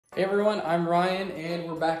Hey everyone, I'm Ryan and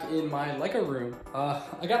we're back in my Lego room. I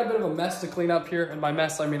got a bit of a mess to clean up here, and by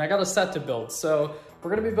mess I mean I got a set to build. So we're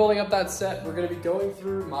gonna be building up that set. We're gonna be going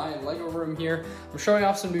through my Lego room here. I'm showing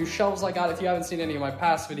off some new shelves I got. If you haven't seen any of my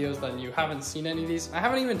past videos, then you haven't seen any of these. I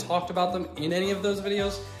haven't even talked about them in any of those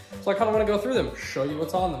videos. So I kinda wanna go through them, show you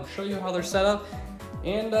what's on them, show you how they're set up,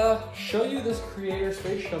 and show you this Creator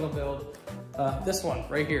Space Shuttle build. This one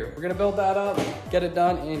right here. We're gonna build that up, get it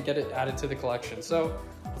done, and get it added to the collection. So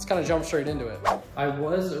let's kind of jump straight into it. I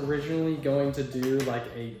was originally going to do like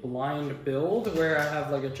a blind build where I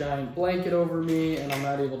have like a giant blanket over me and I'm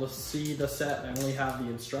not able to see the set. I only have the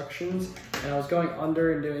instructions, and I was going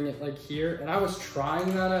under and doing it like here, and I was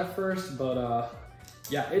trying that at first, but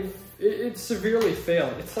yeah, it severely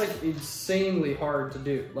failed. It's like insanely hard to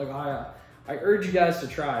do. Like I urge you guys to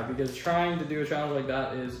try, because trying to do a challenge like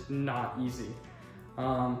that is not easy.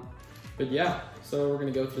 But yeah, so we're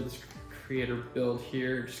gonna go through this Creator build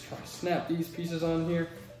here. Just kind of snap these pieces on here.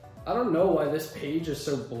 I don't know why this page is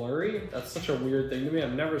so blurry. That's such a weird thing to me.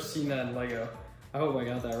 I've never seen that in Lego. I hope I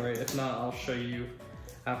got that right. If not, I'll show you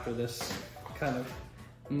after this kind of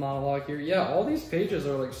monologue here. Yeah, all these pages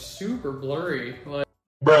are like super blurry. Like,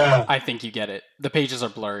 bruh. I think you get it. The pages are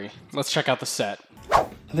blurry. Let's check out the set.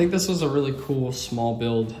 I think this was a really cool small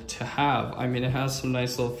build to have. I mean, it has some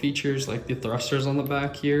nice little features like the thrusters on the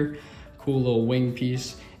back here, cool little wing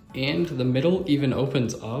piece, and the middle even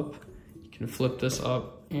opens up. You can flip this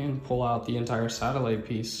up and pull out the entire satellite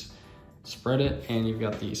piece, spread it, and you've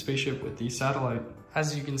got the spaceship with the satellite.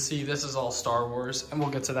 As you can see, this is all Star Wars, and we'll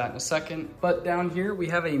get to that in a second. But down here, we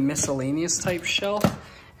have a miscellaneous type shelf,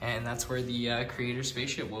 and that's where the Creator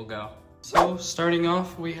spaceship will go. So starting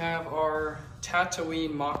off, we have our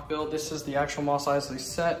Tatooine mock build. This is the actual Mos Eisley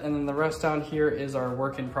set, and then the rest down here is our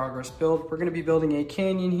work in progress build. We're gonna be building a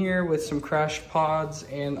canyon here with some crash pods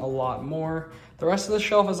and a lot more. The rest of the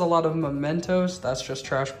shelf is a lot of mementos. That's just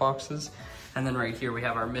trash boxes. And then right here we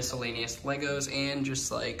have our miscellaneous Legos and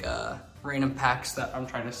just like random packs that I'm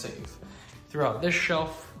trying to save. Throughout this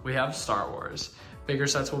shelf, we have Star Wars. Bigger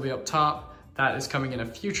sets will be up top. That is coming in a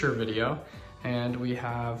future video. And we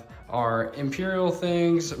have our Imperial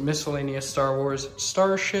things, miscellaneous Star Wars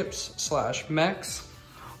starships slash mechs,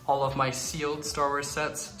 all of my sealed Star Wars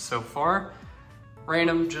sets so far,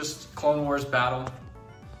 random just Clone Wars battle,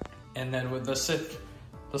 and then with the Sith,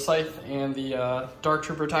 the Scythe, and the Dark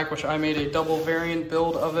Trooper attack, which I made a double variant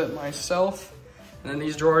build of it myself. And then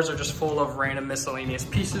these drawers are just full of random miscellaneous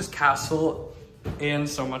pieces, castle, and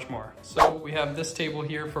so much more. So we have this table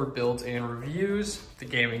here for builds and reviews, the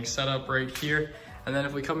gaming setup right here. And then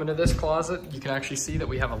if we come into this closet, you can actually see that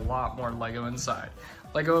we have a lot more Lego inside.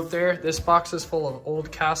 Lego up there, this box is full of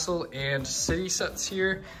old castle and city sets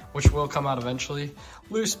here, which will come out eventually.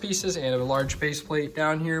 Loose pieces and a large base plate.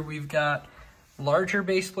 Down here, we've got larger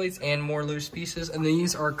base plates and more loose pieces. And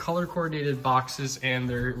these are color coordinated boxes and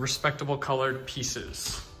they're respectable colored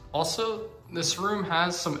pieces. Also, this room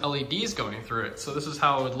has some LEDs going through it, so this is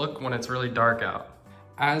how it would look when it's really dark out.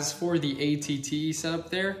 As for the ATT setup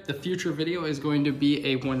there, the future video is going to be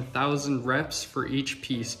a 1,000 reps for each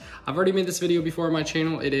piece. I've already made this video before on my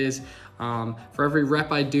channel. It is, for every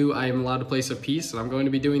rep I do, I am allowed to place a piece, and I'm going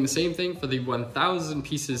to be doing the same thing for the 1,000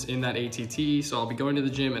 pieces in that ATT. So I'll be going to the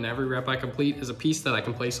gym, and every rep I complete is a piece that I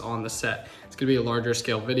can place on the set. It's gonna be a larger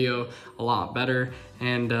scale video, a lot better,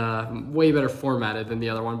 and way better formatted than the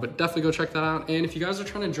other one, but definitely go check that out. And if you guys are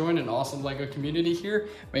trying to join an awesome Lego community here,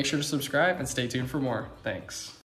 make sure to subscribe and stay tuned for more. Thanks.